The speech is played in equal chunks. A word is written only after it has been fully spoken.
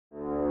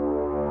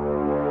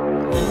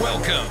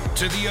Welcome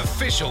to the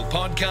official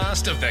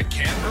podcast of the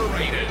Canberra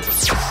Raiders.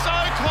 So close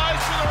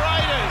to the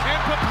Raiders,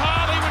 and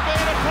Papali would be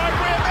an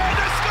appropriate man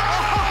to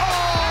score!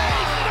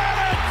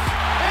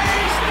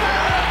 He's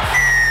done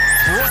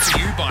it! Brought to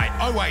you by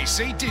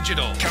OAC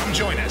Digital. Come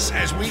join us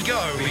as we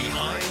go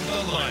behind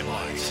the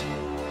limelight.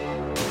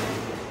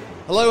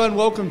 Hello and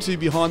welcome to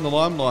Behind the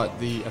Limelight,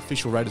 the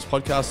official Raiders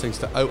podcast, thanks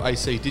to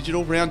OAC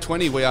Digital. Round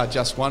 20, we are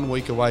just 1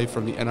 week away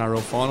from the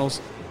NRL finals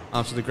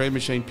after the Green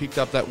Machine picked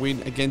up that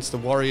win against the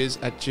Warriors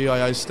at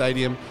GIO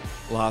Stadium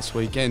last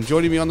weekend.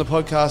 Joining me on the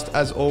podcast,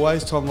 as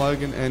always, Tom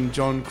Logan and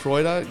John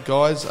Croyder.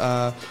 Guys,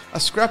 a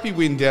scrappy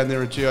win down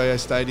there at GIO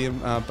Stadium,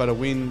 but a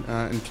win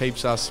and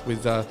keeps us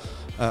with a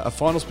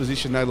finals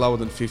position no lower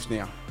than fifth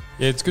now.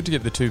 Yeah, it's good to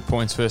get the 2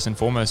 points first and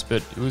foremost,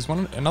 but it was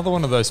another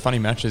one of those funny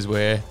matches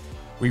where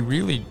we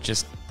really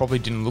just probably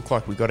didn't look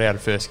like we got out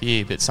of first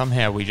gear, but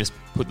somehow we just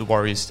put the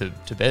Warriors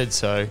to bed.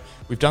 So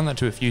we've done that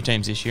to a few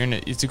teams this year, and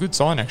it's a good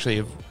sign, actually,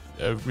 of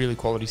a really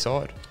quality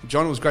side.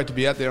 John, it was great to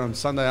be out there on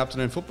Sunday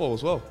afternoon football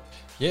as well.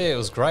 Yeah, it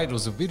was great. It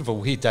was a bit of a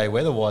weird day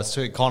weather-wise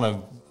too. It kind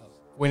of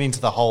went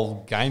into the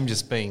whole game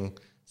just being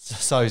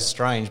so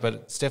strange, but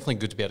it's definitely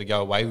good to be able to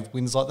go away with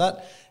wins like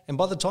that. And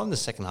by the time the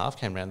second half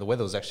came around, the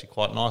weather was actually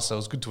quite nice, so it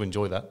was good to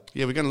enjoy that.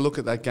 Yeah, we're going to look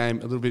at that game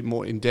a little bit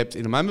more in depth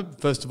in a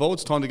moment. First of all,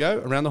 it's time to go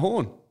around the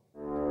horn.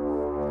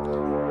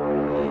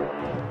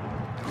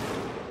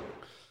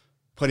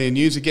 Plenty of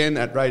news again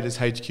at Raiders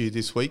HQ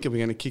this week, and we're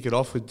going to kick it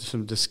off with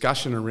some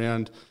discussion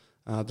around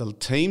the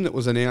team that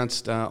was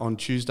announced on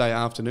Tuesday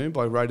afternoon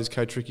by Raiders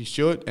coach Ricky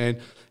Stewart, and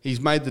he's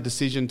made the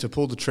decision to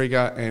pull the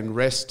trigger and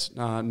rest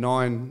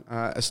 9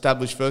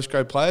 established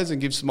first-grade players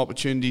and give some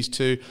opportunities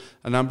to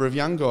a number of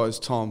young guys,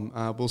 Tom.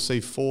 We'll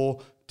see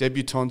 4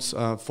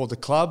 debutants for the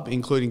club,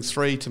 including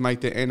 3 to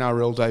make their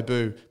NRL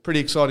debut. Pretty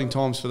exciting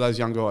times for those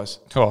young guys.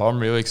 Oh, I'm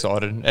really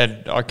excited,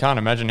 and I can't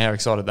imagine how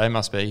excited they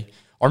must be.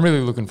 I'm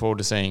really looking forward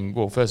to seeing,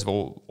 well, first of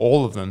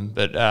all of them,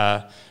 but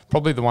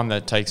probably the one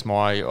that takes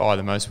my eye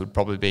the most would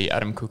probably be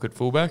Adam Cook at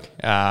fullback.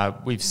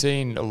 We've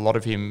seen a lot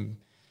of him,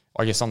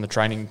 I guess, on the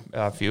training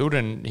field,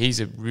 and he's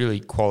a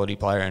really quality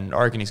player, and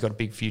I reckon he's got a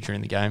big future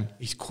in the game.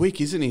 He's quick,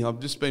 isn't he?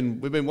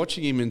 We've been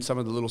watching him in some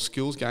of the little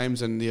skills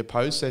games and the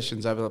opposed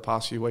sessions over the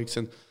past few weeks,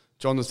 and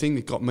John, the thing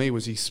that got me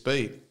was his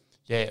speed.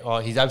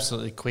 Yeah, he's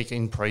absolutely quick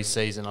in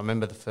pre-season. I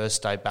remember the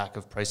first day back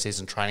of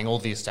pre-season training, all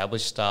the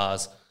established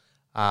stars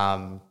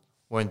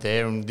weren't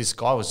there, and this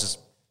guy was just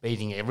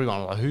beating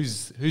everyone. Like,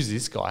 who's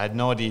this guy? I had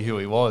no idea who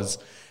he was.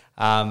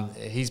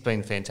 He's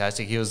been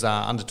fantastic. He was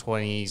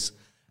under-20s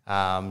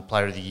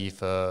player of the year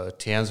for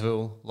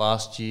Townsville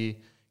last year.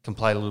 Can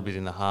play a little bit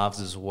in the halves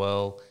as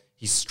well.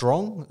 He's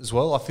strong as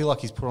well. I feel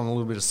like he's put on a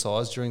little bit of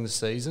size during the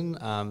season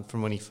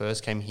from when he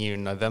first came here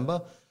in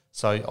November.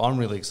 So I'm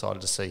really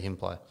excited to see him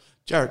play.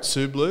 Jarrett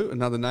Sublu,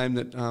 another name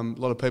that a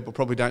lot of people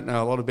probably don't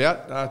know a lot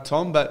about,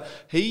 Tom, but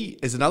he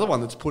is another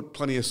one that's put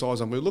plenty of size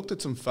on. We looked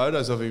at some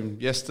photos of him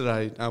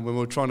yesterday when we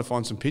were trying to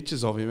find some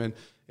pictures of him, and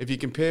if you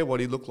compare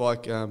what he looked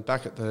like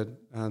back at the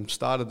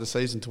start of the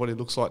season to what he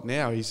looks like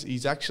now,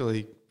 he's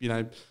actually,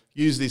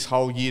 used this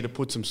whole year to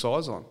put some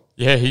size on.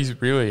 Yeah,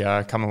 he's really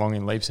come along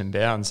in leaps and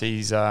bounds.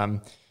 He's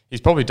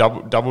probably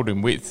doubled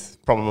in width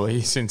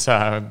probably since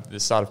the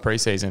start of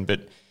pre-season,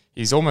 but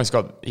he's almost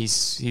got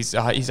he's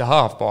a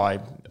half by,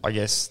 I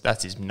guess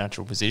that's his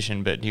natural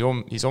position, but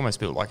he's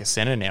almost built like a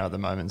centre now at the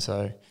moment.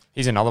 So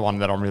he's another one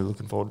that I'm really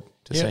looking forward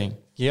to seeing.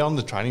 Yeah, on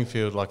the training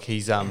field, like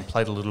he's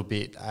played a little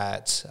bit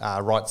at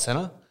right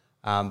centre,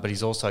 but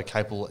he's also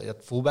capable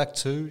at fullback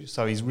too.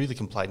 So he's really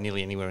can play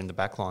nearly anywhere in the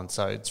back line.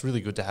 So it's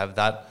really good to have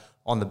that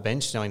on the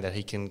bench, knowing that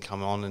he can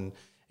come on and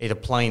either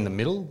play in the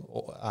middle,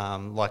 or,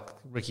 like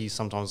Ricky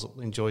sometimes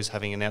enjoys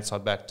having an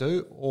outside back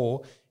do,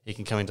 or he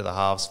can come into the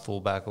halves,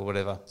 fullback or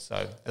whatever. So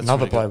that's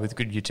another really player good with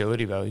good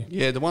utility value.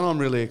 Yeah, the one I'm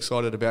really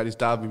excited about is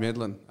Darby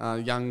Medlin,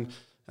 young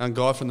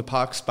guy from the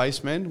Park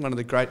Spacemen, one of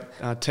the great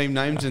team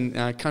names in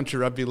country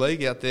rugby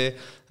league out there.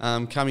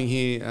 Coming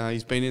here,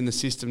 he's been in the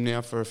system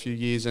now for a few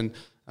years, and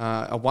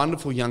a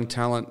wonderful young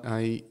talent.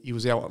 He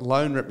was our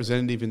lone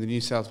representative in the New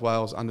South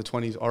Wales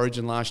under-20s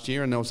Origin last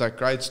year, and there was that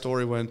great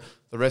story when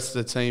the rest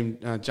of the team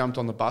jumped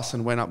on the bus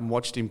and went up and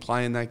watched him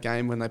play in that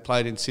game when they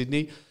played in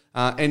Sydney.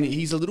 And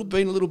he's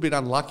been a little bit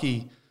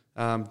unlucky,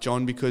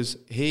 John, because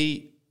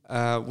he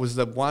was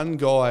the one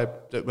guy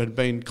that had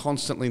been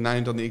constantly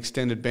named on the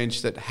extended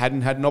bench that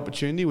hadn't had an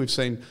opportunity. We've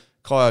seen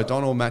Kai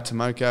O'Donnell, Matt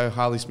Tomoko,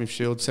 Harley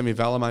Smith-Shields, Semi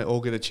Valame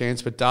all get a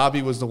chance, but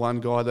Darby was the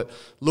one guy that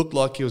looked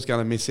like he was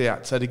going to miss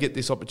out. So to get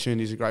this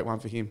opportunity is a great one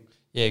for him.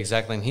 Yeah,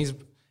 exactly. And he's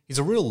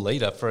a real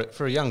leader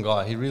for a young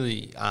guy. He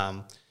really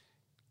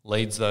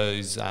leads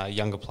those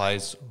younger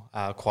players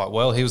quite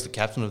well. He was the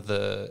captain of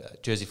the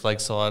Jersey Flag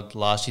side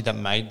last year that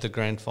made the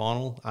grand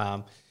final.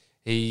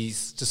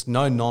 He's just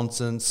no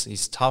nonsense.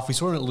 He's tough. We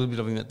saw a little bit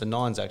of him at the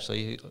Nines,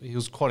 actually. He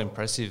was quite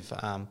impressive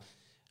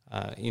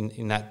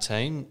in that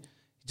team.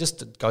 He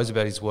just goes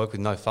about his work with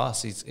no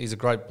fuss. He's a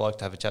great bloke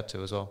to have a chat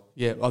to as well.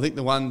 Yeah, I think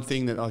the one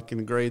thing that I can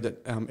agree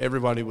that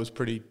everybody was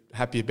pretty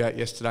happy about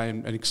yesterday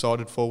and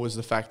excited for was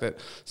the fact that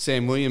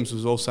Sam Williams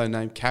was also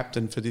named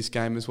captain for this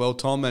game as well,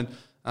 Tom. And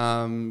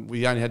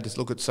we only had to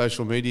look at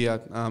social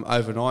media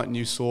overnight, and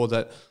you saw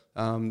that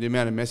the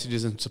amount of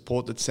messages and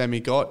support that Sammy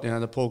got.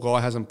 The poor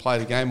guy hasn't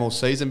played a game all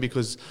season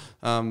because,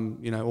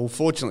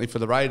 fortunately for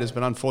the Raiders,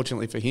 but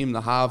unfortunately for him,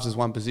 the halves is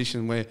one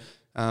position where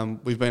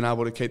we've been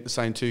able to keep the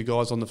same two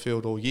guys on the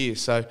field all year.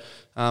 So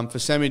for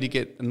Sammy to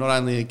get not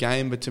only a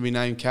game but to be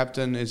named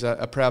captain is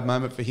a proud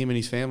moment for him and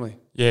his family.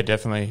 Yeah,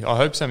 definitely. I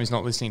hope Sammy's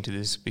not listening to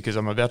this because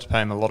I'm about to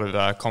pay him a lot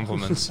of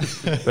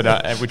compliments,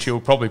 but which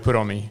he'll probably put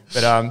on me.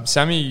 But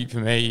Sammy, for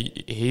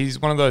me, he's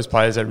one of those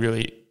players that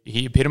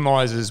he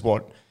epitomises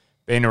what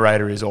being a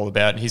Raider is all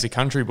about. He's a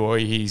country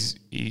boy.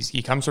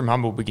 He comes from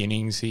humble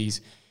beginnings.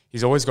 He's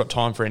always got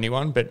time for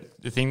anyone.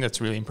 But the thing that's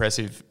really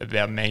impressive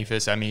about me for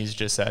Sammy is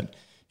just that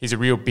he's a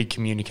real big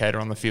communicator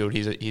on the field.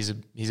 He's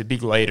a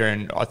big leader,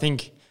 and I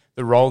think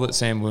the role that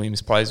Sam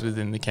Williams plays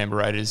within the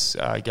Canberra Raiders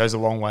goes a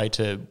long way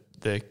to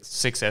the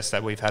success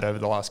that we've had over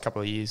the last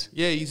couple of years.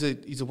 Yeah,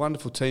 he's a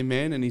wonderful team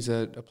man, and he's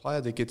a player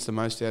that gets the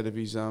most out of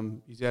his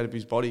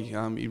body.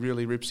 He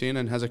really rips in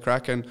and has a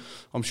crack, and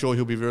I'm sure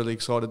he'll be really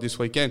excited this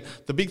weekend.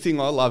 The big thing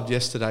I loved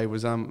yesterday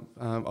was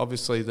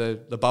obviously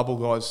the bubble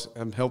guys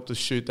helped us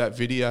shoot that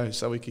video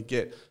so we could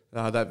get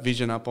that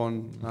vision up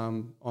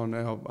on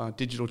our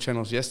digital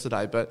channels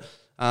yesterday. But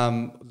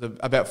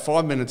about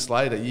 5 minutes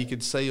later, you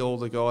could see all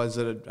the guys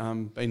that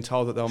had been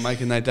told that they were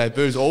making their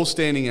debuts, all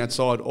standing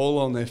outside, all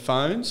on their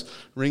phones,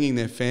 ringing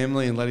their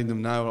family and letting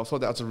them know. And I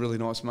thought that was a really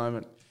nice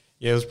moment.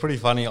 Yeah, it was pretty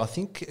funny. I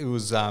think it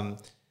was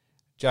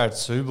Jared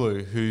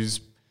Sublu, whose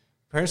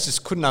parents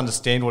just couldn't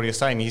understand what he was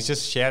saying. He's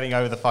just shouting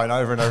over the phone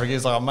over and over again.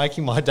 He's like, I'm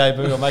making my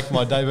debut.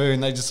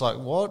 And they just like,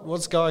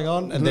 what's going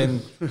on? And then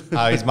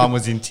his mum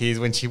was in tears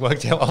when she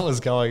worked out what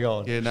was going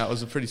on. Yeah, no, it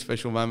was a pretty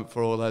special moment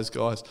for all those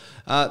guys.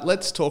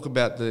 Let's talk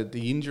about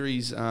the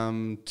injuries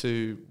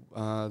to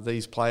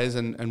these players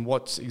and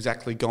what's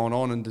exactly gone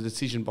on and the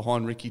decision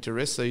behind Ricky to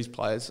rest these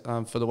players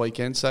for the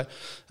weekend. So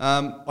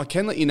I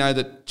can let you know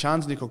that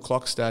Charnze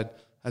Nicoll-Klokstad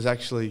has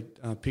actually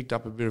picked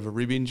up a bit of a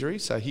rib injury,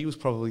 so he was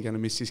probably going to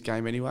miss this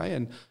game anyway.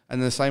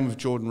 And the same with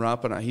Jordan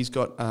Rapana. He's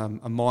got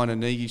a minor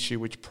knee issue,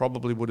 which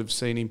probably would have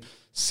seen him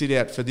sit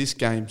out for this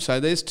game. So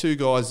there's two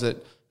guys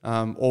that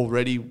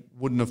already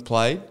wouldn't have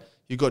played.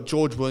 You've got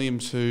George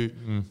Williams, who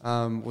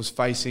was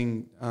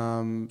facing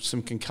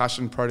some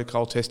concussion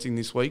protocol testing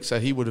this week,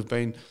 so he would have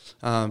been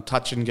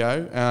touch and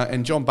go.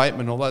 And John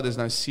Bateman, although there's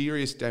no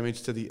serious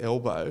damage to the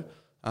elbow,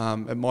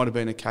 it might have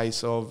been a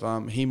case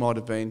of he might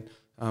have been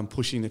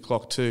pushing the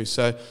clock too.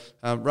 So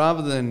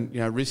rather than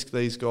risk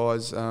these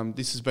guys,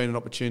 this has been an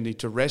opportunity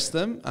to rest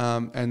them,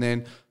 and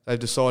then they've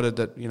decided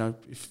that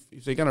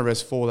if they're going to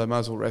rest four, they might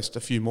as well rest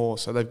a few more.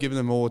 So they've given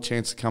them all a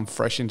chance to come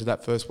fresh into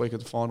that first week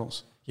of the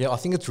finals. Yeah, I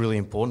think it's really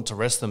important to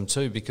rest them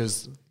too,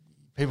 because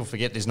people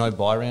forget there's no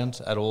bye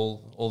round at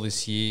all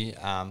this year.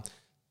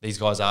 These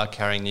guys are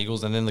carrying the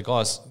Eagles, and then the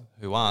guys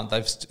who aren't,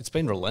 it's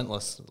been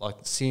relentless. Like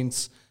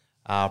since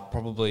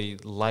probably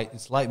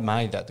late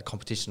May that the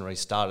competition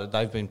restarted.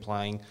 They've been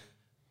playing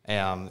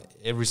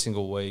every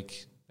single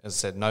week. As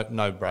I said,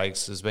 no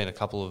breaks. There's been a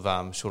couple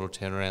of shorter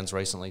turnarounds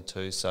recently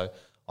too. So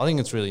I think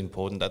it's really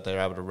important that they're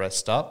able to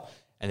rest up,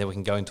 and then we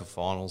can go into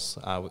finals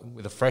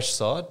with a fresh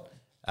side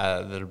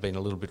that have been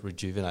a little bit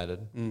rejuvenated.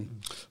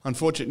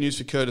 Unfortunate news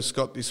for Curtis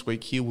Scott this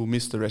week. He will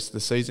miss the rest of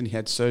the season. He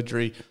had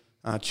surgery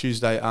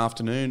Tuesday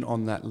afternoon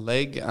on that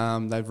leg.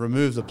 They've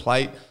removed the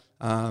plate.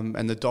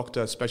 And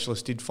the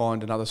specialist did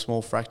find another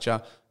small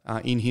fracture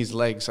in his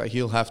leg, so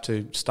he'll have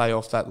to stay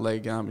off that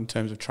leg in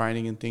terms of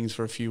training and things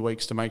for a few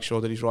weeks to make sure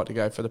that he's right to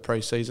go for the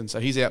pre-season. So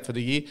he's out for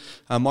the year.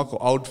 Michael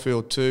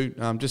Oldfield too,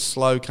 just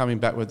slow coming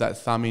back with that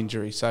thumb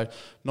injury, so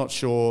not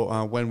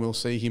sure when we'll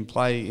see him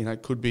play.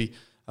 It could be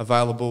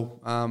available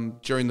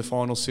during the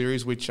final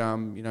series, which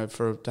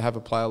to have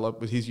a player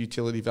with his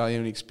utility value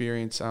and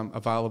experience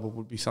available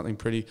would be something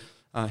pretty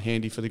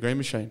handy for the Green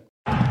Machine.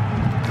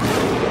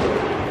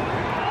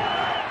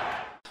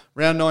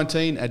 Round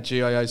 19 at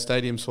GIO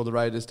Stadium saw the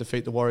Raiders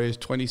defeat the Warriors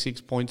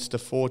 26 points to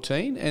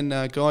 14.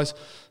 And guys,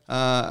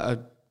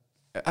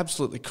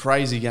 absolutely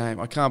crazy game.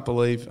 I can't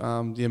believe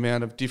the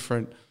amount of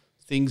different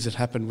things that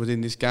happened within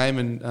this game.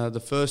 And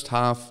the first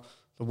half,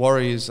 the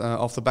Warriors,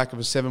 off the back of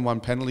a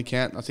 7-1 penalty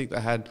count, I think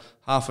they had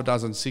half a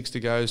dozen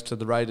 6-to-goes to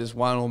the Raiders,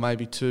 one or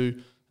maybe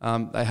two.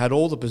 They had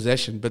all the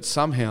possession, but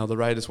somehow the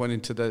Raiders went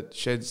into the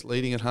Sheds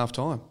leading at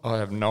half-time. I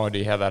have no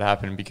idea how that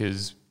happened,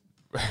 because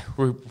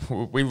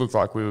we looked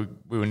like we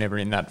were never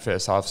in that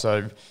first half.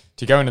 So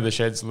to go into the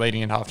Sheds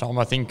leading at halftime,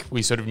 I think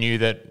we sort of knew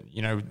that,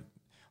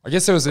 I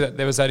guess there was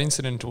that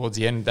incident towards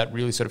the end that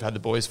really sort of had the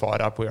boys fired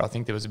up, where I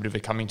think there was a bit of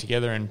a coming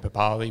together, and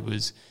Papali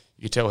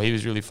you could tell he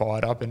was really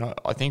fired up, and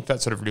I think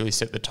that sort of really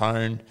set the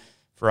tone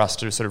for us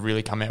to sort of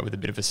really come out with a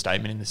bit of a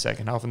statement in the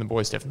second half, and the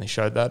boys definitely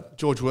showed that.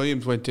 George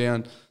Williams went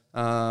down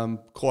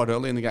quite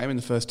early in the game, in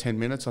the first 10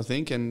 minutes, I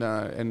think,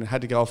 and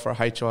had to go off for a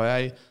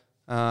HIA.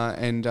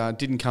 And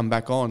didn't come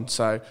back on.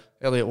 So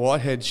Elliot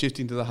Whitehead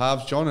shifting to the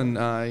halves, John,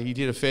 and he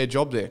did a fair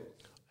job there.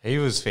 He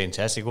was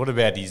fantastic. What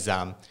about his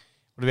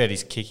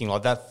kicking?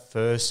 Like that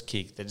first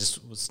kick that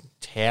just was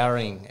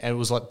towering, and it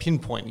was like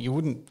pinpoint. You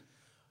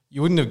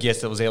you wouldn't have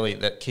guessed it was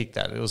Elliott that kicked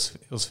that. It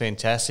was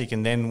fantastic.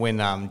 And then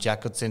when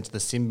Jack got sent to the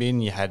sin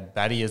bin, you had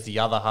Batty as the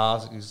other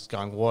half. He was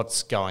going,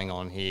 what's going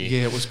on here?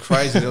 Yeah, it was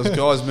crazy. There was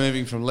guys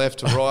moving from left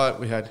to right.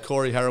 We had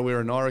Corey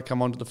Harawira-Naera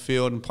come onto the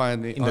field and play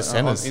in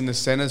the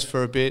centres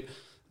for a bit.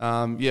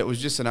 It was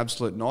just an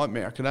absolute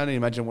nightmare. I can only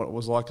imagine what it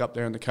was like up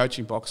there in the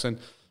coaching box, and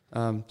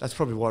that's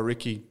probably why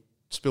Ricky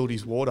spilled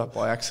his water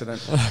by accident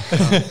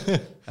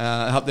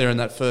up there in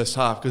that first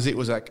half, because it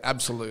was like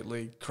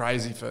absolutely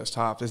crazy first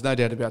half. There's no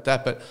doubt about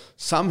that. But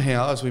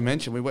somehow, as we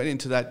mentioned, we went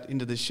into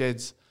the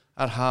sheds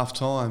at half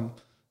time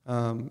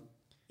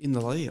in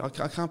the lead.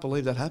 I can't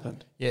believe that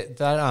happened. Yeah,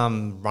 that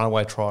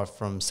runaway try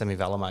from Semi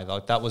Valemei,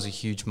 like that was a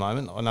huge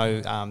moment. I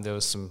know there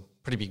was some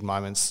pretty big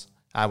moments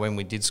when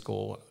we did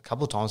score a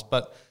couple of times,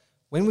 but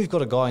when we've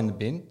got a guy in the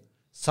bin,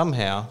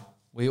 somehow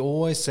we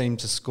always seem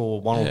to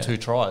score one or two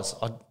tries.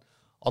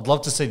 I'd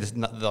love to see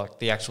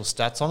the actual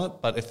stats on it,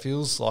 but it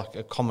feels like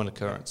a common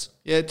occurrence.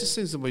 Yeah, it just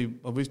seems that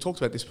we've talked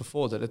about this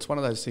before, that it's one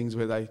of those things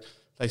where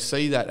they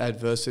see that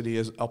adversity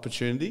as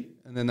opportunity,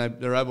 and then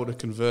they're able to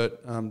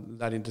convert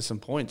that into some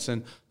points.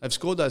 And they've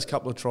scored those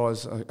couple of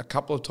tries a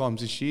couple of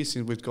times this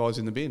year with guys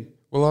in the bin.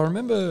 Well, I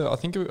remember, I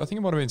think it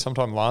might have been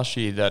sometime last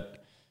year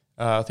that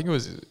I think it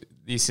was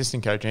the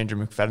assistant coach,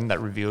 Andrew McFadden, that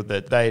revealed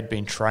that they had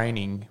been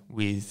training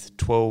with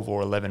 12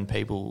 or 11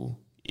 people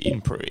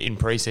in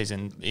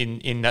pre-season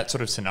in that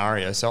sort of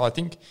scenario. So I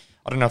don't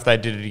know if they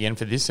did it again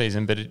for this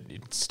season, but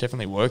it's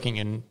definitely working,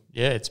 and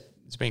it's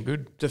been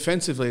good.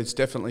 Defensively, it's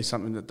definitely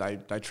something that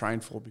they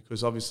train for,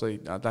 because obviously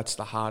that's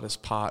the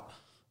hardest part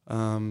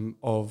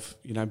of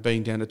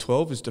being down to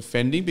 12 is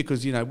defending,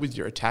 because with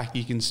your attack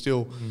you can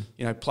still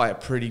play a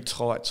pretty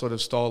tight sort of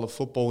style of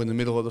football in the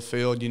middle of the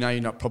field.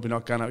 You're probably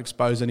not going to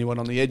expose anyone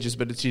on the edges,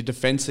 but it's your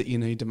defence that you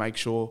need to make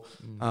sure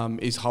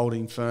is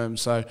holding firm.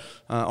 So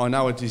I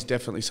know it is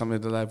definitely something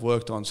that they've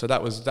worked on. So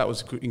that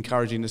was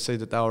encouraging to see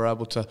that they were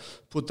able to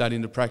put that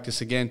into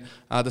practice again.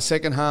 The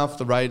second half,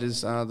 the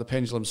Raiders, the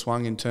pendulum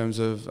swung in terms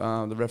of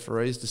the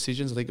referees'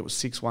 decisions. I think it was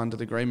 6-1 to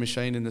the Green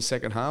Machine in the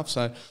second half.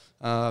 So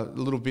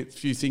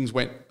few things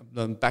went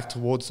back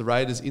towards the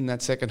Raiders in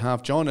that second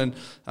half, John. And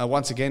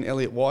once again,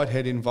 Elliott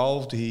Whitehead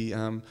involved. He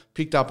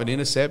picked up an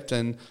intercept,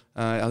 and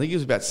I think he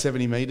was about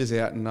 70 metres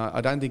out, and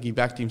I don't think he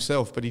backed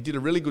himself, but he did a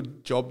really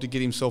good job to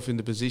get himself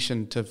into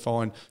position to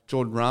find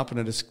Jordan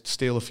Rapiner to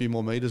steal a few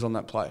more metres on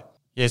that play.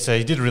 Yeah, so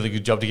he did a really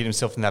good job to get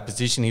himself in that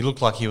position. He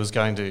looked like he was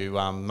going to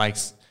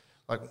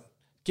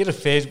get a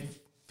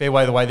fair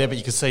way the way there, but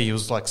you could see he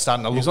was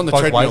starting to look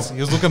both ways. He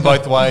was looking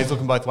both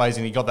ways,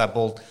 and he got that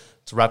ball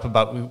to wrap it,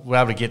 but we were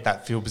able to get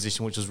that field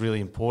position, which was really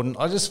important.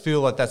 I just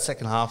feel like that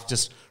second half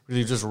just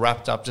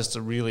wrapped up just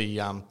a really,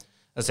 I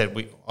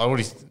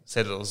already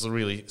said it was a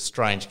really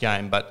strange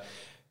game, but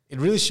it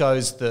really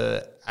shows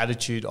the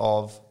attitude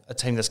of a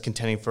team that's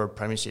contending for a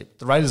premiership.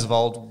 The Raiders of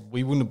old,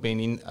 we wouldn't have been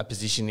in a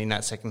position in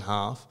that second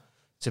half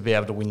to be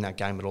able to win that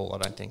game at all, I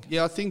don't think.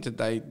 Yeah, I think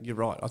that you're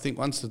right. I think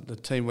once the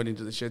team went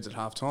into the sheds at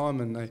half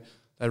time and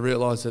they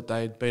realised that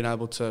they'd been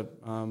able to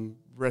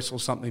wrestle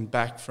something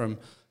back from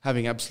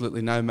having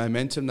absolutely no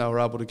momentum, they were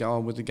able to go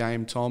on with the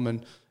game, Tom,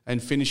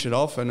 and finish it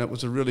off, and it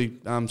was a really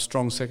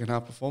strong second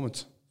half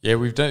performance. Yeah,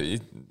 we've done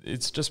it.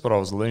 It's just what I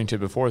was alluding to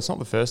before. It's not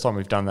the first time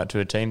we've done that to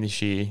a team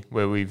this year,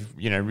 where we've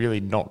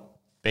really not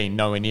been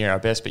nowhere near our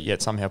best, but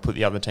yet somehow put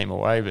the other team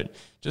away. But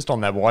just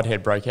on that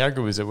Whitehead break, how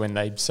good was it when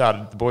they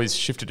started? The boys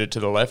shifted it to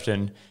the left,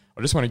 and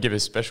I just want to give a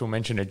special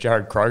mention to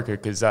Jared Croker,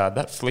 because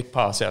that flick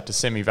pass out to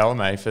Semi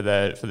Valemei for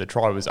the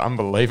try was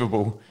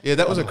unbelievable. Yeah,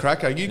 that was a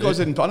cracker. You guys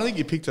didn't. I don't think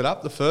you picked it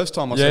up the first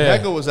time. I said,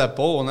 how good was that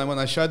ball? And then when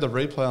they showed the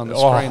replay on the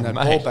screen, that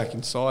ball back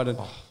inside.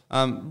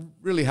 And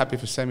really happy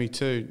for Semi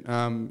too.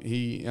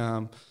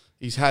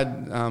 He's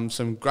had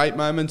some great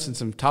moments and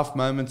some tough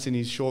moments in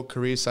his short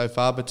career so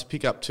far, but to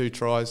pick up 2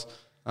 tries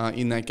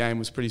in that game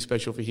was pretty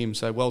special for him.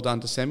 So well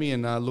done to Semi,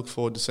 and look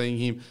forward to seeing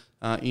him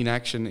in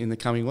action in the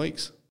coming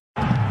weeks.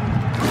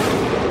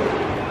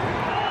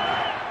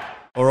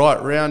 All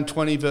right, round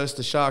 20 versus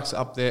the Sharks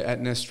up there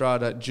at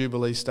Nestrada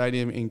Jubilee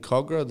Stadium in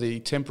Cogra, the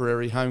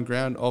temporary home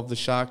ground of the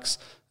Sharks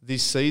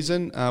this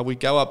season. We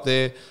go up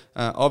there,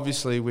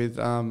 obviously, with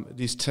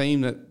this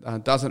team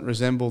that doesn't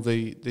resemble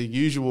the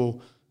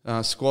usual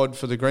squad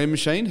for the Green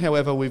Machine.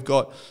 However, we've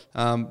got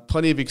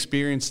plenty of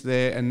experience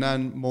there, and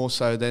none more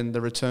so than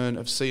the return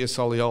of Sia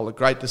Soliola.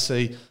 Great to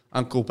see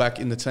Uncle back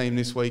in the team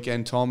this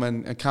weekend, Tom,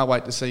 and I can't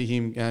wait to see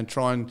him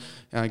try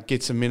and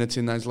get some minutes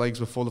in those legs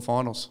before the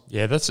finals.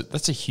 Yeah,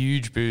 that's a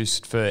huge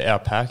boost for our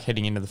pack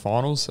heading into the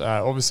finals.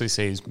 Obviously,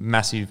 Sia's a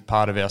massive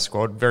part of our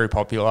squad, very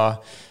popular.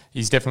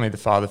 He's definitely the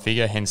father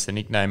figure, hence the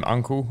nickname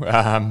Uncle.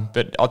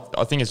 But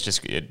I think it's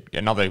just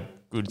another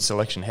good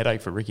selection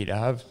headache for Ricky to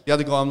have. The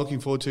other guy I'm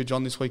looking forward to,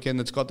 John, this weekend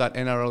that's got that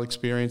NRL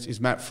experience is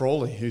Matt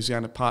Frawley, who's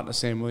going to partner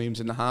Sam Williams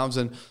in the halves.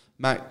 And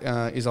Matt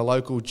is a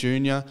local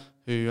junior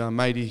who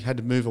he had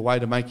to move away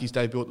to make his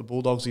debut at the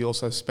Bulldogs. He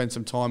also spent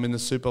some time in the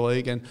Super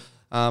League. And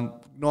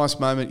nice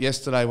moment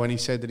yesterday when he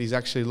said that he's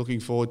actually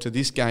looking forward to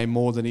this game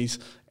more than his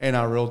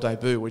NRL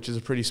debut, which is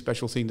a pretty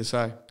special thing to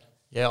say.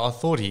 Yeah, I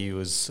thought he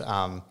was...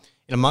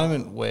 in a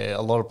moment where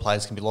a lot of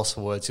players can be lost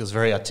for words, he was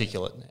very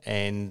articulate,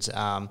 and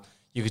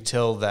you could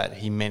tell that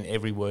he meant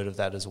every word of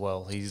that as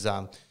well. He's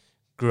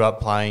grew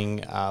up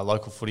playing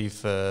local footy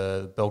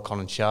for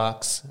Belconnen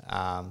Sharks,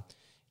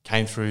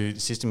 came through the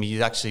system.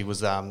 He actually was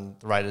the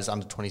Raiders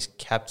under-20s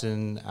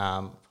captain.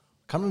 I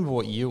can't remember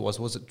what year it was.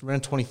 Was it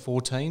around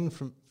 2014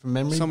 from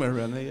memory? Somewhere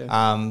around there,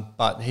 yeah.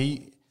 But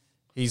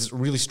he's a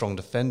really strong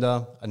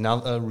defender,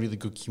 another really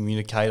good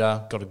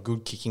communicator, got a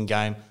good kicking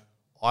game.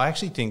 I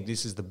actually think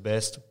this is the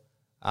best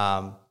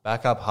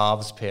backup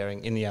halves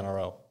pairing in the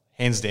NRL,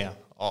 hands down.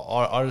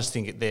 I just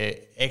think they're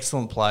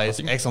excellent players,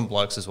 excellent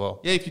blokes as well.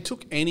 Yeah, if you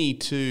took any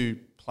two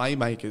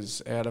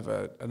playmakers out of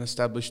an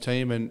established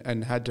team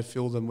and had to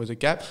fill them with a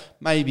gap,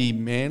 maybe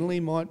Manly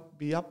might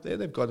be up there.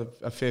 They've got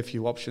a fair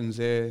few options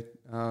there,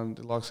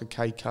 the likes of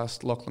Kay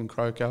Cust, Lachlan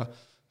Croker,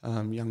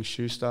 young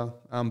Schuster.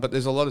 But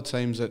there's a lot of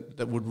teams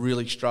that would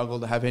really struggle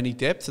to have any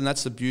depth, and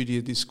that's the beauty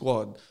of this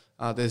squad.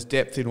 There's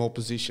depth in all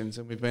positions,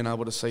 and we've been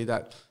able to see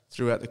that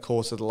throughout the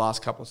course of the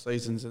last couple of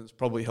seasons, and it's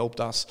probably helped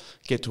us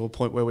get to a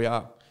point where we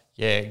are.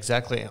 Yeah,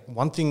 exactly.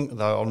 One thing,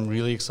 though, I'm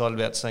really excited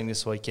about seeing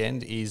this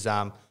weekend is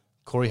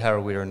Corey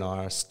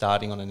Harawira-Naera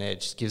starting on an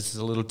edge. Gives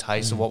us a little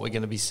taste of what we're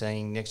going to be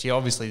seeing next year.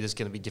 Obviously, there's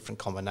going to be different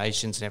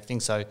combinations and everything,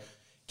 so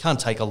can't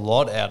take a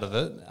lot out of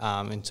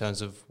it in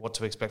terms of what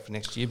to expect for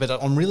next year, but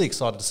I'm really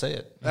excited to see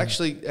it.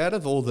 Actually, out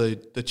of all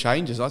the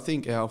changes, I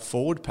think our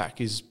forward pack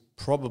is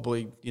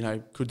probably,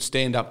 could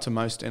stand up to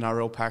most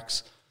NRL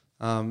packs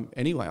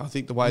anyway. I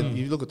think the way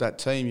you look at that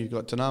team, you've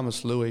got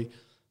Dunamis Lui,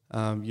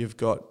 you've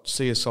got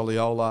Sia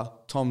Soliola,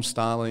 Tom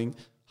Starling,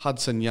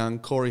 Hudson Young,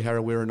 Corey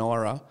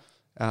Harawira-Naera,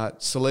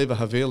 Saliva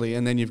Havili,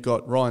 and then you've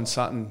got Ryan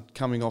Sutton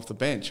coming off the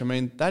bench. I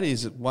mean, that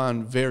is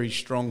one very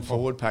strong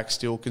forward pack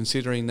still,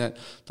 considering that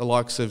the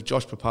likes of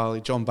Josh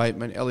Papali, John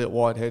Bateman, Elliot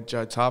Whitehead,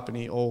 Joe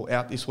Tarpany all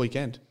out this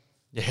weekend.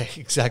 Yeah,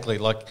 exactly.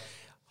 Like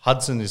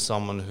Hudson is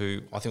someone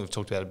who I think we've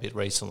talked about a bit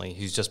recently,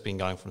 who's just been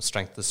going from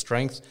strength to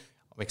strength.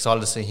 I'm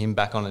excited to see him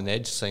back on an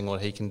edge, seeing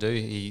what he can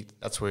do.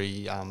 That's where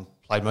he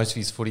played most of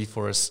his footy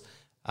for us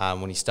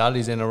when he started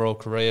his NRL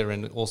career,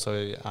 and also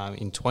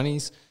in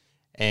 20s.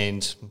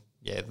 And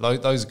yeah,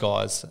 those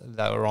guys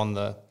that were on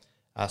the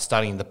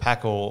starting in the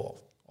pack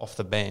or off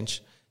the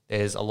bench,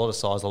 there's a lot of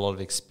size, a lot of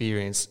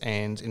experience,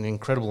 and an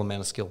incredible amount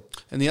of skill.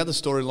 And the other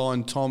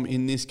storyline, Tom,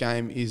 in this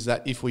game is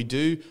that if we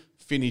do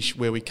finish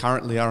where we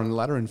currently are on the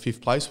ladder in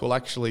 5th place, we'll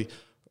actually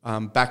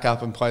back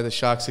up and play the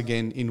Sharks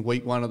again in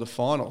week 1 of the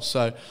final.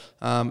 So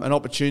an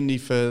opportunity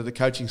for the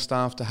coaching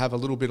staff to have a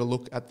little bit of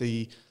look at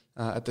the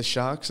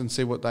Sharks and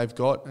see what they've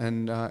got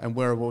and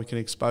wherever we can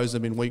expose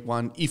them in week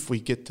 1 if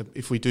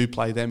we do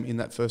play them in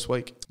that first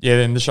week. Yeah,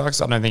 then the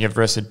Sharks I don't think have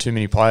rested too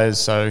many players,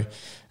 so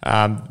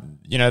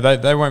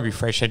they won't be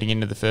fresh heading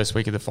into the first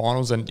week of the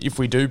finals. And if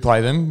we do play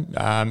them,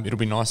 it'll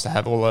be nice to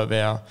have all of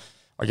our,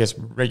 I guess,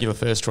 regular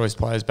first choice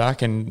players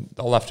back, and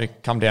they'll have to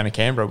come down to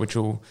Canberra, which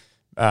will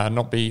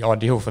not be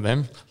ideal for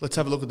them. Let's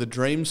have a look at the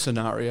dream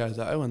scenario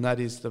though, and that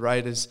is the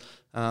Raiders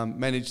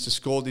manage to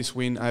score this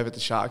win over the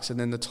Sharks, and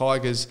then the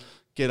Tigers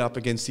get up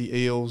against the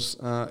Eels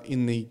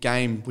in the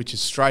game, which is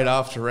straight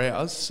after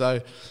ours. So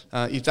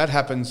if that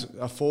happens,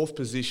 a 4th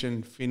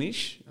position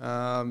finish,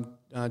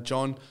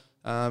 John,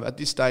 at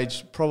this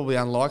stage, probably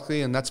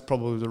unlikely, and that's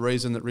probably the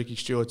reason that Ricky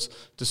Stewart's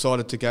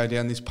decided to go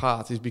down this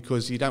path, is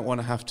because you don't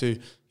want to have to,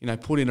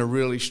 put in a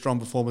really strong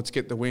performance,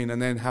 get the win, and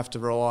then have to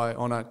rely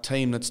on a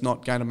team that's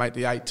not going to make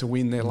the 8 to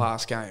win their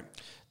last game.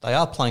 They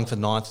are playing for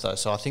 9th though,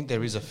 so I think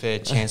there is a fair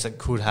chance it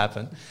could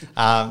happen.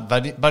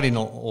 But in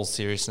all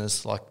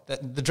seriousness, like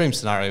the dream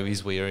scenario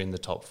is we are in the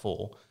top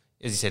 4.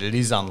 As you said, it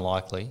is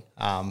unlikely.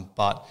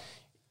 But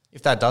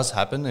if that does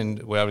happen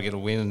and we're able to get a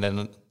win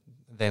and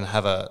then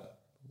have a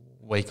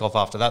week off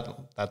after that,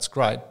 that's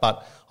great.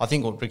 But I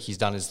think what Ricky's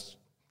done is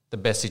the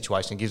best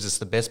situation. It gives us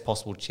the best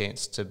possible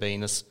chance to be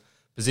in this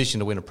position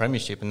to win a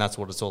premiership, and that's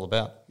what it's all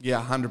about.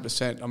 Yeah,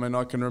 100%. I mean,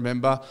 I can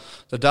remember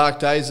the dark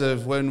days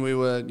of when we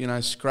were,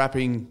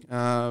 scrapping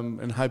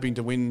and hoping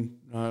to win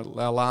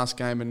our last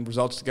game and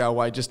results to go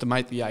away just to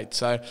make the 8.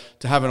 So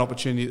to have an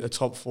opportunity at the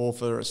top 4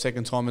 for a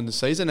second time in the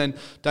season, and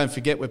don't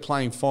forget we're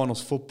playing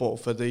finals football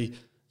for the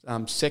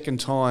second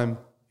time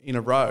in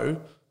a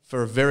row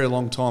for a very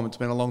long time. It's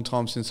been a long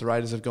time since the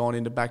Raiders have gone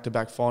into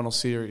back-to-back final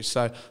series.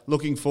 So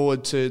looking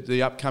forward to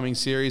the upcoming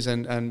series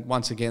and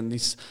once again,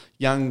 this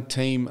young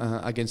team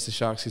against the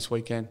Sharks this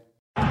weekend.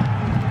 All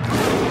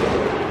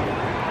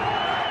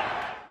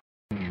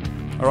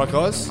right,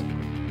 guys.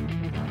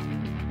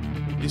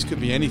 This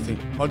could be anything.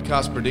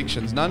 Podcast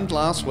predictions. None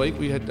last week.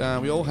 We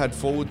all had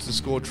forwards to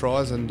score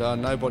tries and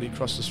nobody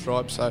crossed the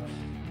stripe. So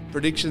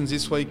predictions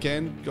this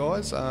weekend,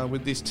 guys,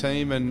 with this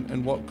team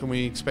and what can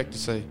we expect to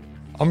see?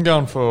 I'm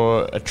going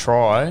for a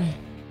try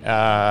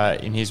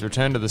in his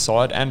return to the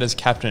side and as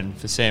captain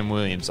for Sam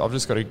Williams. I've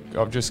just got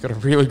a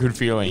really good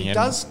feeling. He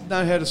does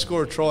know how to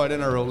score a try at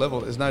NRL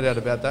level. There's no doubt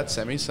about that,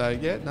 Sammy. So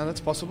yeah, no,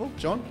 that's possible.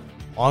 John?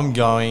 I'm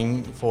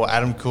going for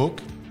Adam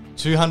Cook,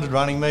 200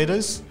 running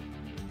metres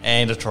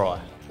and a try.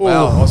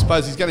 Well, I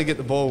suppose he's going to get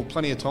the ball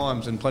plenty of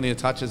times and plenty of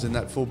touches in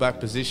that full-back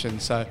position.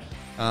 So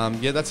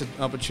that's an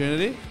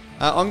opportunity.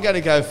 I'm going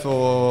to go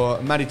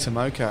for Matty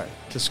Tomoko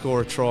to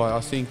score a try.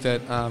 I think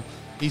that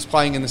he's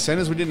playing in the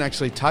centres. We didn't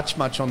actually touch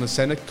much on the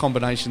centre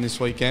combination this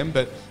weekend,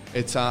 but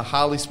it's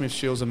Harley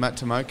Smith-Shields and Matt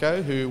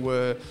Tomoko who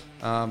were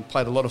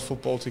played a lot of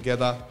football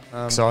together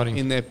Exciting.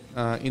 in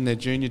their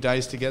junior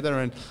days together.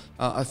 And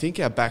I think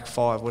our back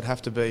five would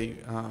have to be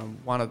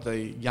one of the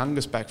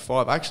youngest back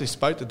five. I actually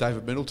spoke to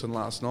David Middleton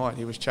last night.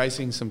 He was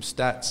chasing some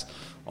stats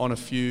on a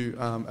few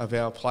of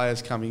our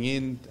players coming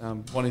in,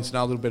 wanting to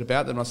know a little bit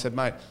about them. And I said,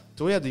 mate,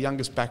 do we have the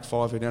youngest back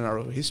five in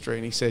NRL history?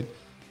 And he said,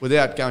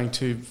 without going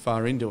too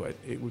far into it,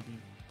 it would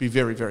be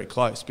very, very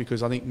close,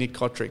 because I think Nick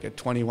Kotrick at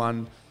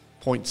 21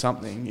 point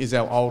something is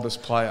our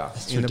oldest player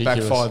in the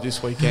back five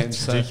this weekend.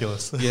 It's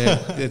ridiculous. Yeah,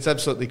 it's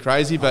absolutely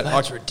crazy. But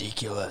That's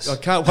ridiculous. I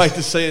can't wait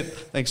to see it.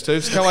 Thanks,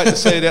 Tubes. Can't wait to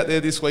see it out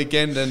there this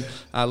weekend. And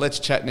let's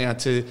chat now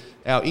to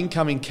our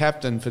incoming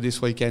captain for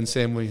this weekend,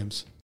 Sam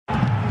Williams.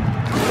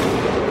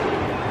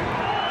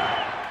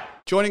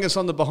 Joining us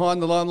on the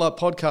Behind the Limelight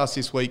podcast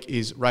this week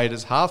is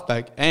Raiders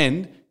halfback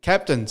and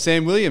captain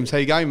Sam Williams. How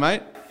you going,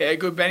 mate? Yeah,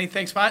 good, Benny.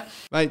 Thanks, mate.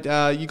 Mate,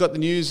 you got the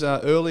news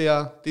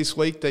earlier this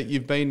week that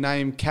you've been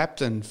named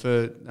captain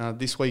for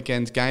this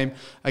weekend's game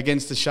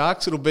against the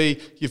Sharks. It'll be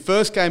your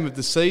first game of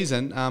the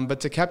season, but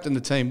to captain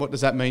the team, what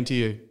does that mean to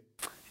you?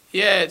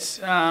 Yeah,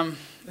 it's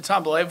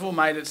unbelievable,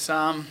 mate. It's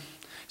not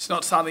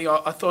something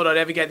I thought I'd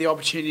ever get the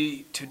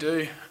opportunity to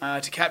do,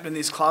 to captain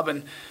this club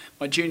and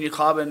my junior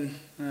club. And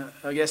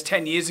I guess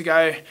 10 years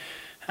ago,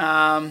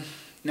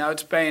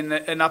 it's been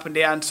an up and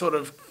down sort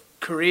of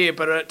career,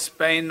 but it's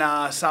been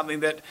something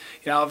that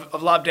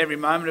I've loved every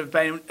moment of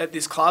being at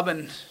this club,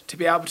 and to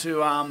be able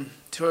to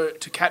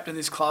captain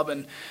this club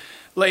and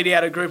lead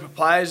out a group of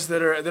players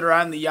that are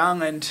only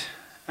young, and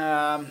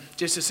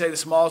just to see the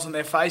smiles on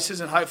their faces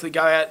and hopefully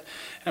go out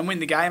and win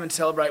the game and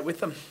celebrate with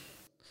them.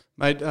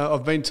 Mate,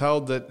 I've been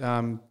told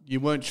that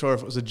you weren't sure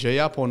if it was a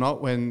G-up or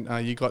not when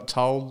you got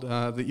told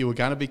that you were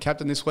going to be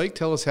captain this week.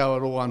 Tell us how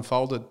it all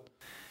unfolded.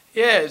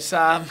 Yeah, it's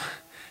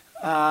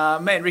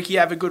me and Ricky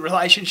have a good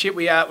relationship.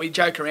 We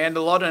joke around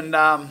a lot, and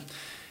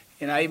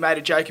he made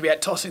a joke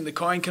about tossing the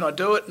coin. Can I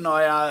do it? And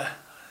I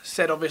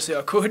said obviously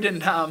I could,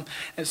 and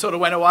sort of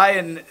went away,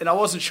 and I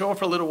wasn't sure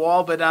for a little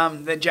while, but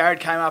then Jared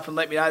came up and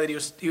let me know that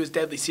he was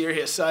deadly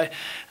serious. So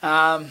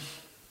I'm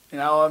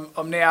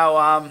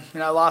now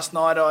last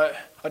night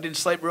I didn't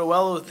sleep real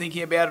well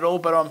thinking about it all,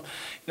 but I'm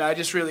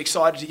just really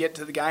excited to get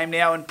to the game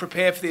now and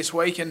prepare for this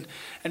week and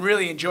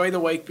really enjoy the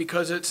week,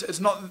 because it's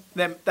not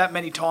that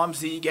many times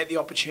that you get the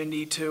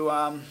opportunity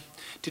to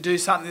do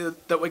something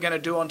that we're going to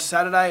do on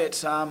Saturday.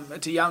 It's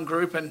a young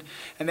group, and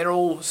they're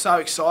all so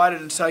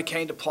excited and so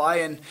keen to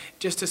play, and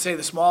just to see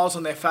the smiles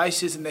on their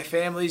faces and their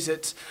families,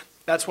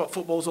 that's what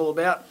football's all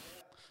about.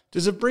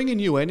 Does it bring a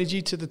new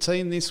energy to the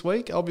team this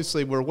week?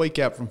 Obviously, we're a week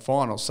out from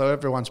finals, so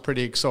everyone's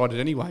pretty excited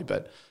anyway.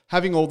 But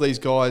having all these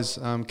guys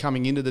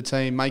coming into the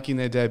team, making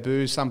their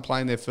debut, some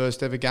playing their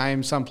first ever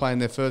game, some playing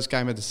their first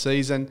game of the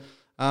season,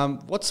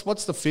 what's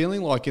the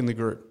feeling like in the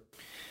group?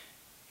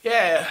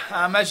 Yeah,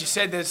 as you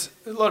said, there's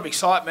a lot of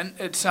excitement.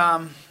 It's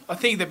I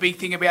think the big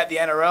thing about the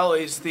NRL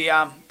is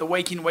the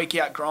week in, week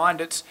out grind.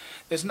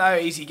 There's no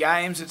easy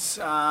games. It's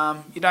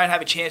you don't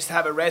have a chance to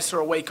have a rest or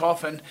a week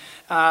off, and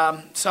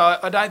so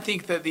I don't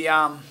think that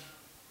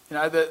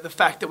the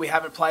fact that we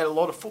haven't played a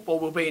lot of football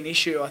will be an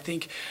issue. I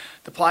think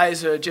the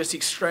players are just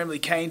extremely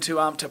keen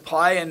to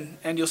play,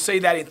 and you'll see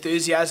that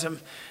enthusiasm.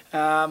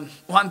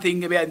 One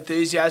thing about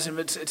enthusiasm,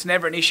 it's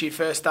never an issue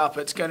first up.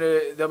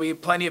 There'll be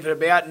plenty of it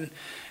about,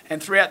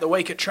 and throughout the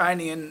week at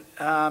training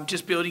and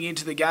just building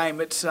into the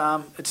game, it's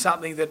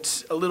something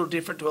that's a little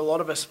different to a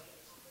lot of us.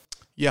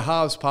 Your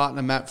halves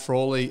partner, Matt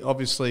Frawley,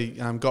 obviously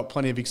got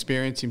plenty of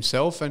experience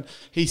himself, and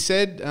he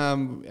said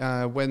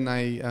when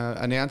they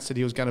announced that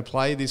he was going to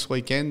play this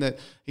weekend that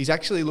he's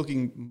actually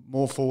looking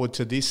more forward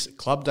to this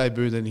club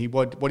debut than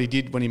what he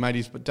did when he made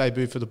his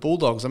debut for the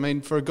Bulldogs. I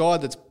mean, for a guy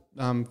that's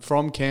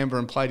from Canberra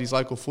and played his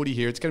local footy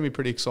here, it's going to be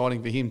pretty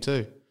exciting for him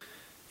too.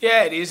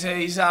 Yeah, it is.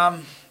 He's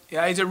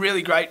he's a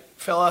really great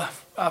fella,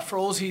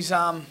 Frawls. He's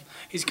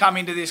come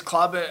into this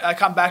club,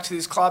 come back to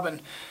this club,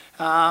 and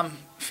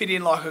fit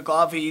in like a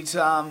glove. He's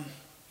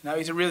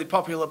he's a really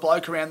popular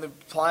bloke around the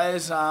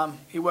players.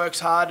 He works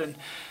hard,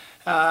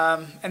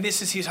 and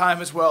this is his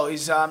home as well.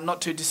 He's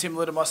not too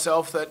dissimilar to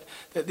myself. That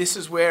this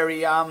is where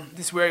he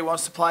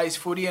wants to play his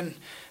footy, and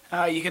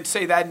you can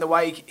see that in the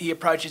way he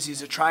approaches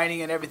his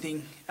training and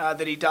everything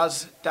that he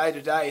does day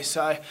to day.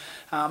 So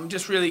I'm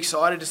just really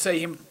excited to see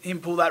him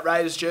pull that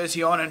Raiders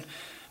jersey on, and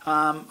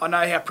I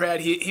know how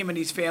proud him and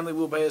his family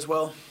will be as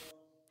well.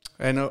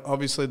 And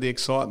obviously the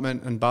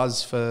excitement and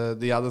buzz for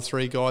the other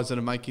three guys that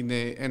are making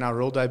their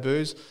NRL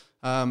debuts,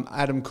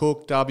 Adam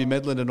Cook, Darby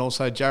Medlin, and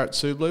also Jarrett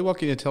Sublu. What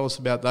can you tell us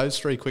about those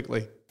three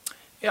quickly?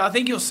 Yeah, I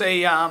think you'll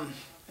see,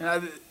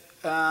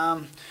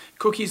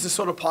 Cookie's the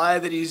sort of player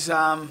that he's,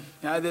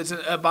 there's an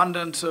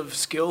abundance of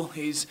skill.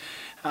 He's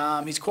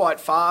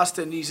quite fast,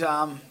 and he's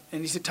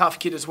a tough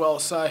kid as well.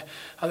 So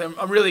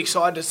I'm really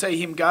excited to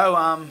see him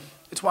go.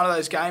 It's one of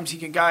those games he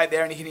can go out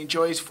there and he can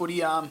enjoy his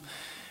footy.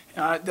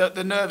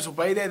 The nerves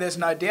will be there. There's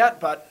no doubt.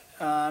 But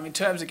in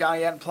terms of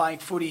going out and playing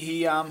footy,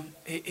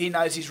 he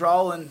knows his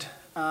role, and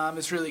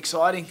it's really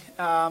exciting.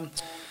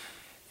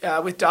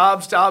 With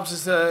Darbs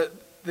is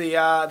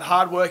the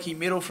hard-working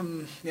middle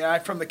from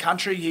the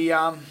country.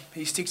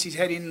 He sticks his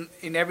head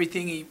in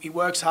everything. He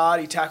works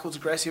hard. He tackles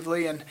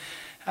aggressively, and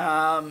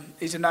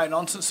he's a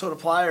no-nonsense sort of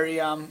player.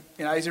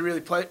 He's a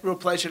real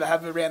pleasure to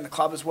have around the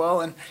club as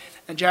well. And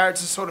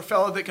Jared's the sort of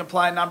fellow that can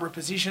play a number of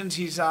positions.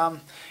 He's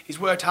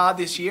worked hard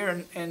this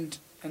year and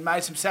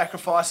made some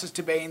sacrifices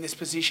to be in this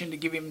position to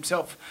give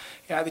himself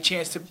the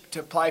chance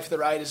to play for the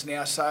Raiders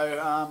now.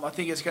 So I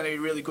think it's going to be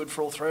really good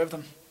for all three of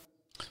them.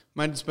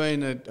 Mate, it's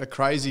been a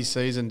crazy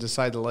season to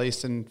say the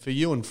least, and for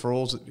you and for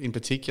all in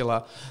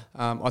particular,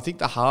 I think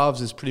the halves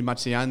is pretty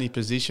much the only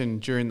position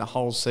during the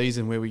whole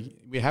season where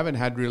we haven't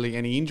had really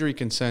any injury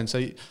concerns.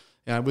 So,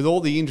 with all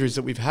the injuries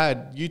that we've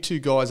had, you two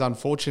guys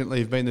unfortunately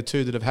have been the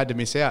two that have had to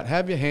miss out. How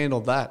have you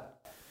handled that?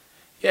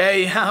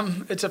 Yeah,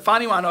 it's a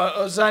funny one. I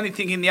was only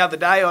thinking the other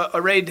day, I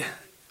read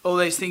all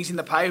these things in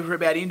the paper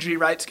about injury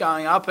rates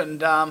going up,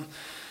 and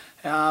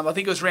I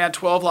think it was round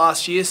 12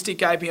 last year. Stick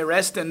gave me a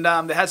rest, and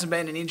there hasn't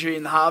been an injury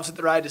in the halves at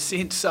the Raiders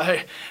since. So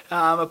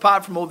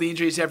apart from all the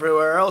injuries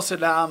everywhere else,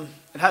 it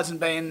hasn't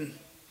been,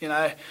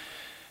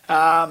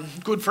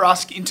 good for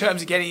us in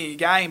terms of getting a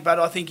game. But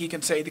I think you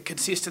can see the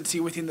consistency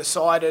within the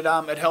side. It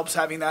helps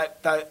having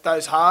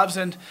those halves,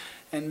 and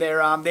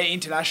they're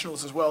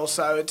internationals as well.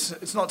 So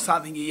it's not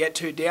something you get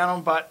too down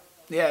on, but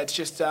yeah, it's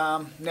just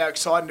now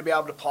exciting to be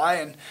able to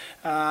play, and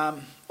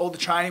all the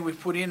training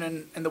we've put in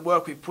and the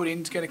work we've put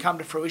in is going to come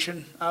to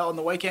fruition on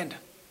the weekend.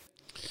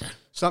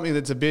 Something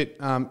that's a bit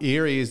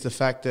eerie is the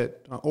fact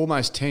that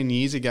almost 10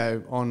 years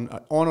ago, on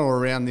or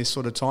around this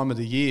sort of time of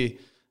the year,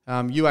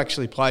 you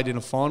actually played in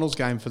a finals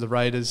game for the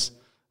Raiders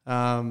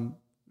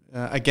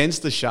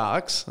against the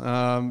Sharks.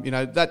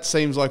 That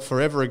seems like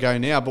forever ago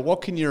now, but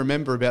what can you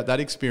remember about that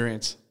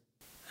experience?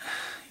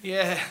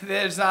 Yeah,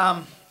 there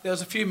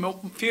was a few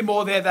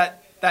more there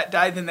that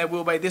day than there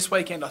will be this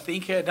weekend, I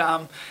think. It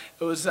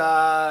was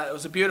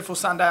a beautiful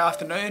Sunday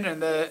afternoon,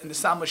 and the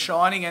sun was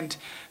shining, and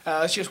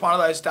it's just one of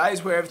those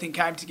days where everything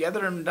came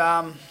together. And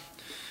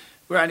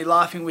we were only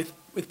laughing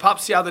with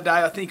Pups the other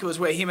day. I think it was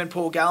where him and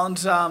Paul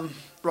Gallen's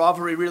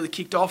rivalry really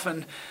kicked off,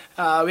 and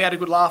we had a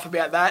good laugh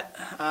about that.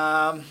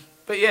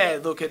 But yeah,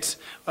 look,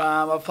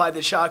 I've played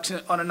the Sharks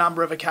on a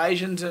number of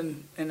occasions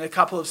and in a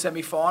couple of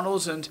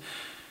semi-finals, and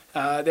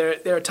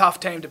they're a tough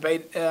team to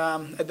beat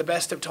at the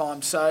best of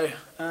times. So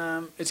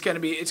it's going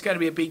to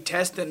be a big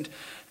test, and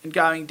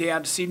going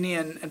down to Sydney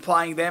and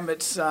playing them,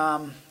 it's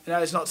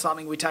it's not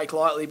something we take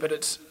lightly, but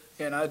it's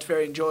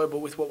very enjoyable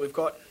with what we've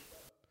got.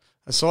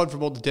 Aside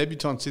from all the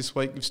debutants this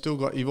week,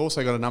 you've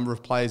also got a number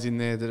of players in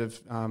there that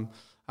have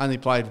only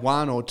played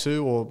 1 or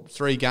 2 or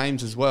 3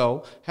 games as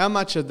well. How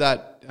much of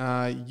that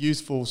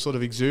youthful sort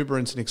of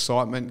exuberance and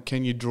excitement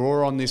can you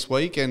draw on this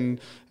week, and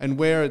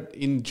where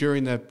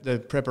during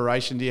the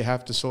preparation do you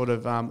have to sort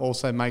of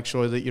also make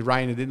sure that you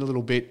rein it in a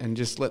little bit and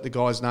just let the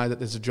guys know that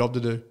there's a job to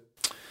do?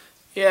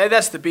 Yeah,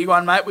 that's the big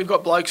one, mate. We've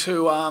got blokes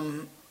who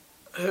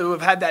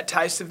have had that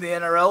taste of the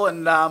NRL,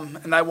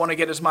 and they want to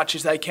get as much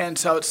as they can.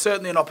 So it's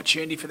certainly an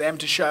opportunity for them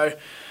to show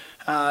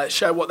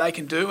what they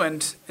can do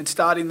and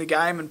starting the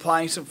game and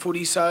playing some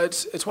footy. So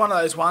it's one of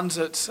those ones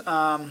that's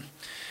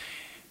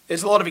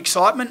there's a lot of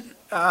excitement,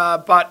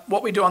 but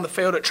what we do on the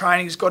field at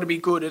training has got to be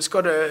good. It's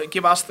got to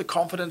give us the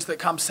confidence that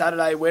come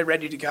Saturday we're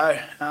ready to go.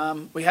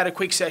 We had a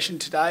quick session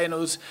today, and it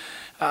was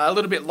a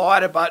little bit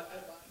lighter, but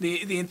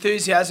the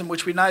enthusiasm,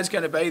 which we know is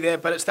going to be there,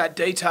 but it's that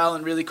detail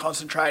and really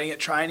concentrating at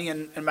training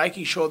and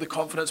making sure the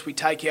confidence we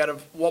take out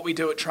of what we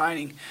do at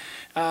training,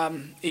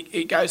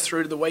 it goes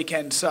through to the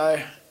weekend.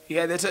 So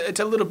yeah, it's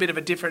a little bit of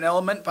a different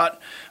element,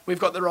 but we've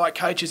got the right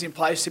coaches in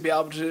place to be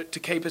able to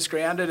keep us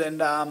grounded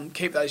and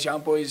keep those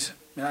young boys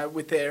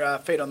with their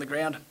feet on the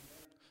ground.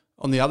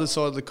 On the other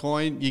side of the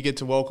coin, you get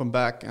to welcome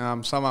back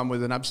someone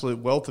with an absolute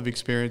wealth of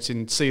experience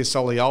in Sia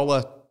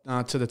Soliola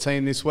to the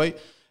team this week.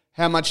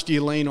 How much do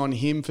you lean on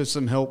him for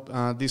some help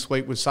this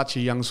week with such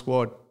a young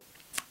squad?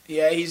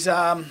 Yeah, he's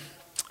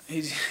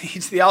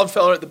the old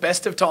fella at the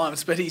best of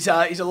times, but he's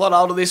a lot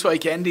older this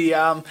weekend. He's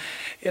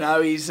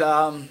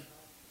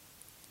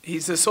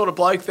the sort of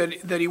bloke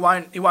that he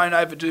won't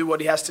overdo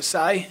what he has to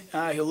say.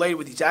 He'll lead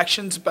with his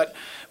actions, but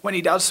when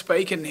he does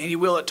speak, and he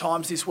will at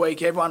times this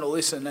week, everyone will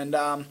listen.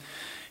 And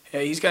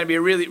he's going to be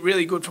really,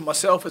 really good for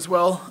myself as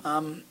well.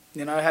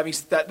 Having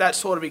that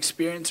sort of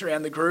experience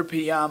around the group,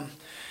 he's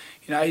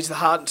the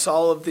heart and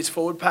soul of this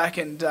forward pack,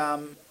 and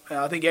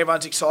I think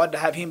everyone's excited to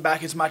have him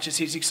back as much as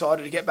he's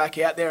excited to get back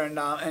out there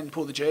and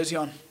pull the jersey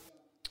on.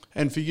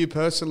 And for you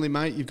personally,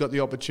 mate, you've got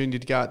the opportunity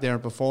to go out there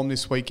and perform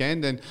this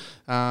weekend, and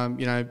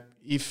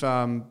if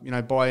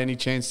by any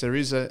chance there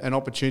is an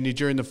opportunity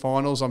during the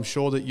finals, I'm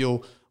sure that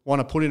you'll want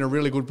to put in a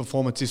really good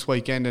performance this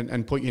weekend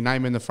and put your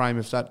name in the frame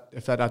if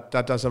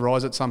that does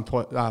arise at some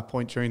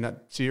point during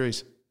that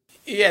series.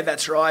 Yeah,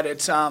 that's right.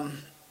 It's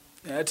an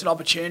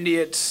opportunity.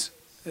 It's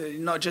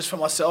not just for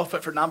myself,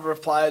 but for a number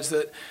of players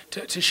that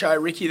to show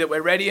Ricky that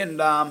we're ready and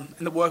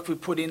the work we've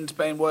put in has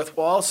been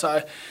worthwhile.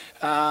 So,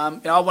 I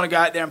want to go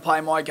out there and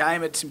play my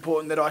game. It's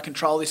important that I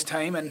control this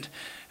team, and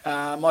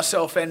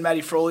myself and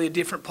Matty Frawley are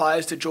different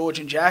players to George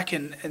and Jack,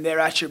 and their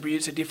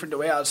attributes are different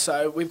to ours.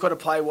 So we've got to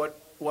play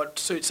what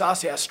suits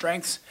us, our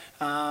strengths.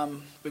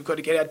 We've got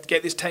to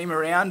get this team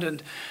around,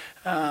 and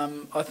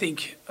I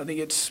think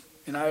it's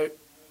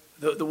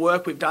the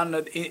work we've done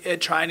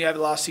at training over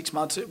the last 6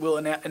 months, it will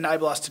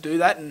enable us to do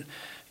that. And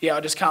I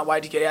just can't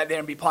wait to get out there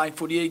and be playing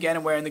footy again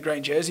and wearing the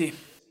green jersey.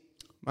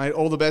 Mate,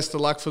 all the best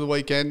of luck for the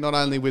weekend, not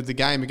only with the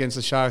game against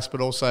the Sharks, but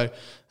also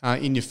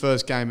in your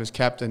first game as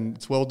captain.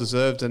 It's well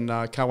deserved, and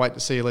can't wait to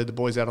see you lead the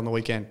boys out on the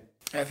weekend.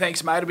 Yeah,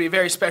 thanks, mate. It'll be a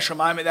very special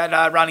moment,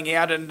 that running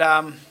out, and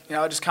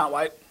I just can't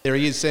wait. There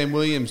he is, Sam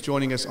Williams,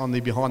 joining us on the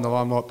Behind the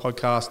Limelight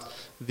podcast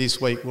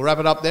this week. We'll wrap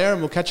it up there,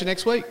 and we'll catch you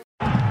next week.